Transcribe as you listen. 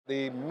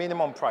the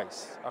minimum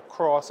price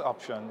across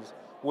options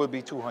will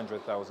be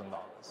 $200,000.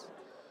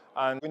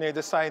 And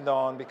Grenada signed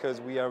on because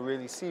we are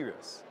really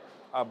serious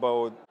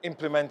about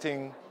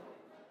implementing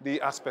the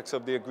aspects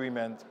of the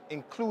agreement,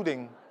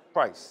 including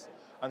price.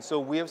 And so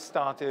we have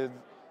started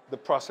the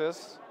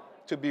process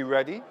to be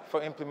ready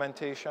for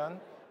implementation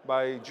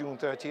by June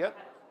 30th,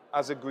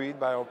 as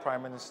agreed by our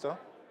Prime Minister.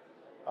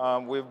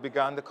 We've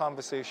begun the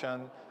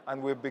conversation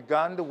and we've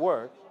begun the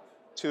work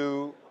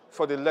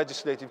for the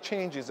legislative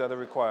changes that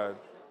are required.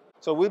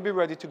 So we'll be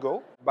ready to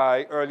go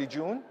by early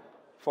June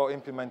for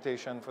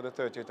implementation for the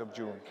 30th of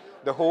June.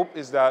 The hope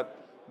is that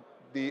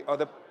the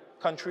other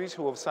countries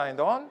who have signed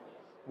on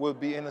will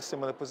be in a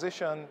similar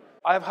position.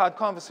 I've had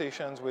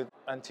conversations with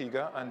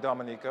Antigua and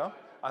Dominica,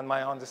 and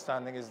my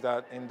understanding is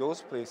that in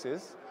those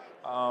places,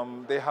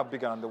 they have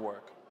begun the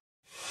work.